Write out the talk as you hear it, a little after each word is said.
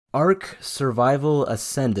Ark Survival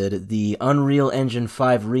Ascended, the Unreal Engine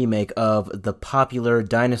 5 remake of the popular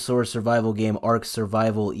dinosaur survival game Ark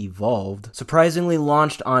Survival Evolved, surprisingly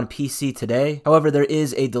launched on PC today. However, there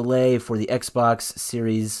is a delay for the Xbox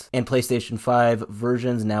Series and PlayStation 5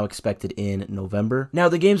 versions, now expected in November. Now,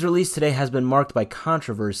 the game's release today has been marked by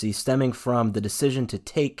controversy stemming from the decision to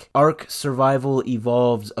take Ark Survival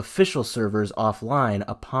Evolved's official servers offline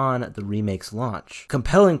upon the remake's launch,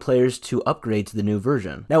 compelling players to upgrade to the new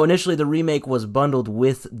version. Now, initially the remake was bundled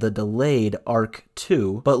with the delayed Ark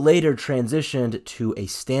 2, but later transitioned to a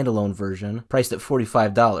standalone version priced at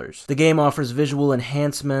 $45. The game offers visual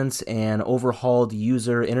enhancements, an overhauled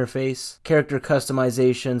user interface, character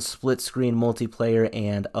customization, split-screen multiplayer,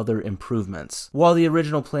 and other improvements. While the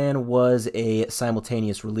original plan was a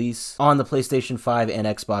simultaneous release on the PlayStation 5 and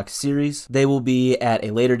Xbox Series, they will be at a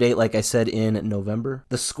later date, like I said, in November.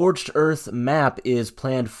 The Scorched Earth map is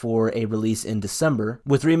planned for a release in December,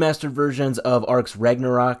 with remastered versions of Ark's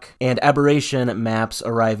Ragnarok and Aberration maps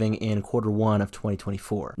arriving in Q1 of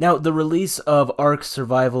 2024. Now, the release of Ark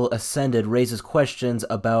Survival Ascended raises questions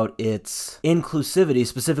about its inclusivity,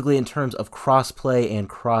 specifically in terms of cross-play and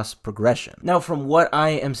cross-progression. Now, from what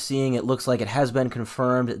I am seeing, it looks like it has been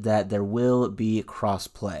confirmed that there will be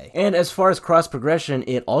cross-play. And as far as cross-progression,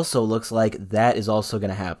 it also looks like that is also going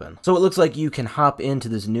to happen. So it looks like you can hop into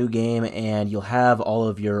this new game and you'll have all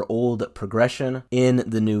of your old progression in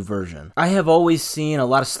the new version. I have always seen a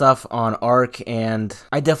lot of stuff on Ark, and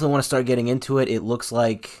I definitely want to start getting into it. It looks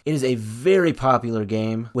like it is a very popular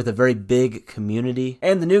game with a very big community,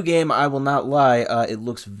 and the new game, I will not lie, it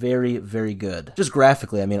looks very, very good. Just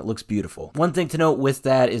graphically, I mean, it looks beautiful. One thing to note with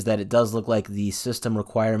that is that it does look like the system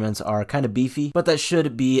requirements are kind of beefy, but that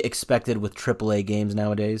should be expected with AAA games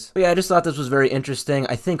nowadays. But yeah, I just thought this was very interesting.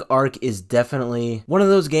 I think Ark is definitely one of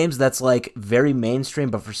those games that's like very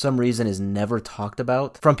mainstream, but for some reason is never talked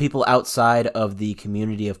about from people outside of the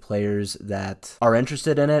community of players that are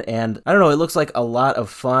interested in it. And I don't know, it looks like a lot of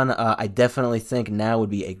fun. I definitely think now would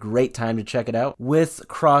be a great time to check it out. With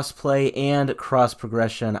cross-play and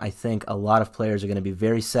cross-progression, I think a lot of players are going to be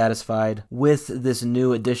very satisfied with this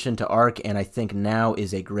new addition to Ark, and I think now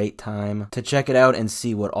is a great time to check it out and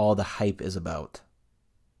see what all the hype is about.